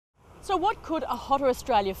So what could a hotter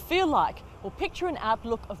Australia feel like? Well, picture an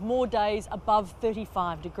outlook of more days above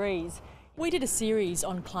 35 degrees. We did a series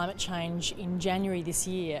on climate change in January this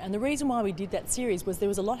year, and the reason why we did that series was there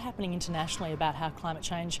was a lot happening internationally about how climate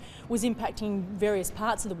change was impacting various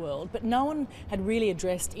parts of the world, but no one had really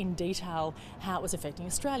addressed in detail how it was affecting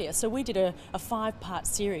Australia. So we did a 5-part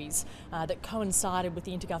series that coincided with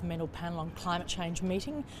the Intergovernmental Panel on Climate Change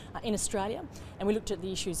meeting in Australia, and we looked at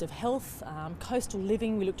the issues of health, coastal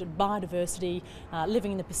living, we looked at biodiversity,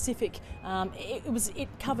 living in the Pacific. It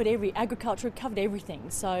covered agriculture, it covered everything.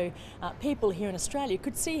 So people here in Australia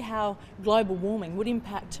could see how global warming would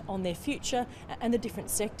impact on their future and the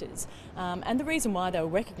different sectors. And the reason why they were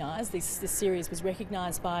recognised, this series was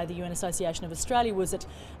recognised by the UN Association of Australia, was that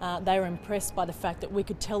they were impressed by the fact that we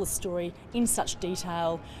could tell the story in such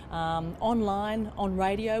detail online, on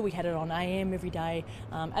radio. We had it on AM every day,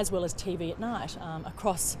 as well as TV at night,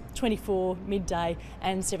 across 24, midday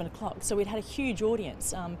and 7 o'clock. So we'd had a huge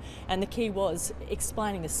audience, and the key was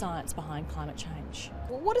explaining the science behind climate change.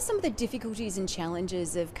 Well, what are some of the difficulties and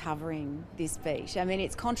challenges of covering this beat? I mean,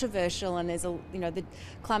 it's controversial, and there's the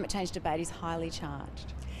climate change debate is highly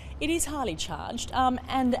charged. It is highly charged,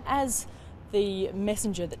 and as the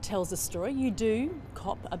messenger that tells the story, you do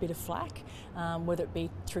cop a bit of flack, whether it be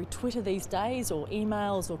through Twitter these days or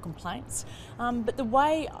emails or complaints. But the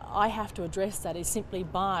way I have to address that is simply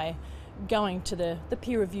by going to the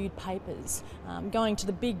peer-reviewed papers, going to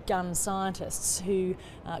the big gun scientists who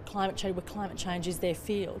where climate change is their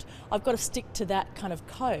field. I've got to stick to that kind of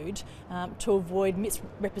code to avoid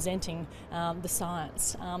misrepresenting the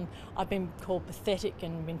science. I've been called pathetic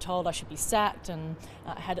and been told I should be sacked, and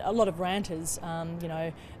had a lot of ranters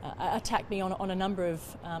attack me on a number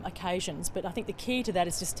of occasions. But I think the key to that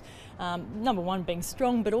is just number one, being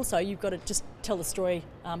strong, but also you've got to just tell the story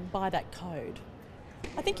by that code.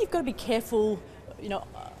 I think you've got to be careful,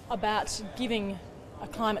 about giving a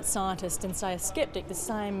climate scientist and, say, a skeptic the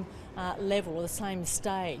same level or the same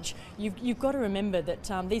stage. You've got to remember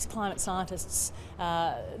that these climate scientists,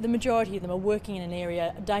 the majority of them are working in an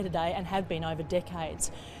area day to day and have been over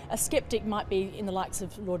decades. A skeptic might be in the likes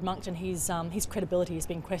of Lord Monckton. His credibility has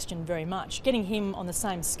been questioned very much. Getting him on the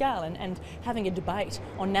same scale and having a debate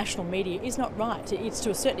on national media is not right. It's to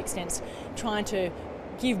a certain extent trying to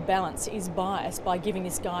give balance is biased by giving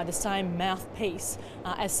this guy the same mouthpiece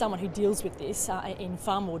as someone who deals with this in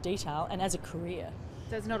far more detail and as a career.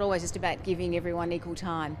 So it's not always just about giving everyone equal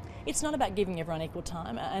time? It's not about giving everyone equal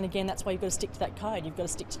time, and again that's why you've got to stick to that code. You've got to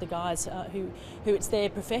stick to the guys who it's their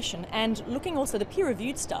profession, and looking also the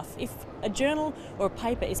peer-reviewed stuff. If a journal or a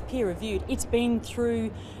paper is peer-reviewed, it's been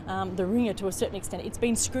through the ringer to a certain extent. It's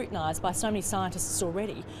been scrutinised by so many scientists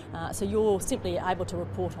already, so you're simply able to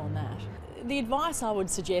report on that. The advice I would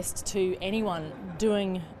suggest to anyone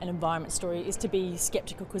doing an environment story is to be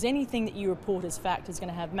sceptical, because anything that you report as fact is going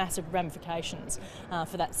to have massive ramifications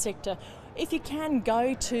for that sector. If you can,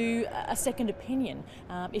 go to a second opinion.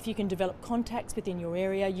 If you can develop contacts within your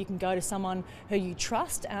area, you can go to someone who you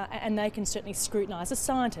trust, and they can certainly scrutinise. A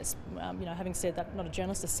scientist, having said that, not a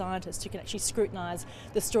journalist, a scientist, who can actually scrutinise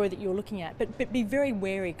the story that you're looking at. But be very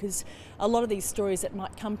wary, because a lot of these stories that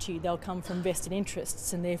might come to you, they'll come from vested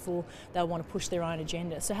interests, and therefore they'll want to push their own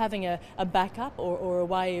agenda. So having a backup or a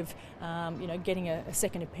way of getting a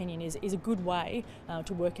second opinion is a good way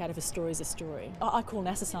to work out if a story is a story. I call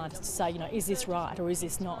NASA scientists to say, is this right or is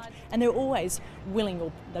this not? And they're always willing,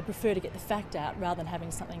 or they prefer to get the fact out rather than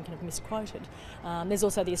having something kind of misquoted. There's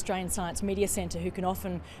also the Australian Science Media Centre, who can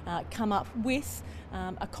often come up with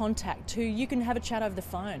a contact who you can have a chat over the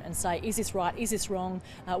phone and say, is this right, is this wrong,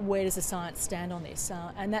 where does the science stand on this?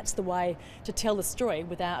 And that's the way to tell the story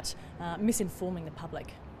without misinforming the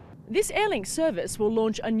public. This Airlink service will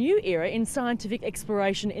launch a new era in scientific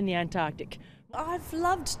exploration in the Antarctic. I've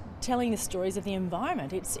loved telling the stories of the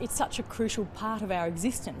environment. It's such a crucial part of our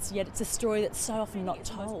existence, yet it's a story that's so often not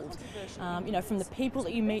told. From the people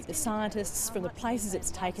that you meet, the scientists, from the places it's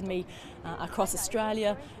taken me across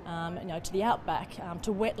Australia, to the outback,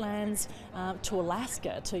 to wetlands, to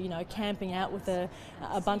Alaska, to camping out with a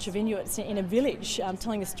bunch of Inuits in a village,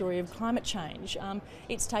 telling the story of climate change.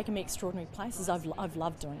 It's taken me extraordinary places. I've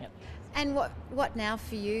loved doing it. And what now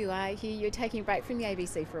for you? I hear you're taking a break from the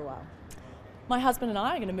ABC for a while. My husband and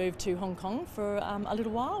I are going to move to Hong Kong for a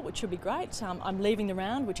little while, which will be great. I'm leaving the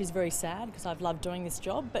round, which is very sad because I've loved doing this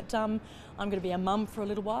job, but I'm going to be a mum for a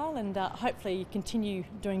little while and hopefully continue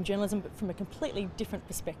doing journalism, but from a completely different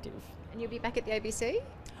perspective. And you'll be back at the ABC?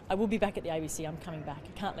 I will be back at the ABC. I'm coming back.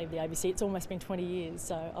 I can't leave the ABC. It's almost been 20 years,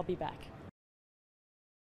 so I'll be back.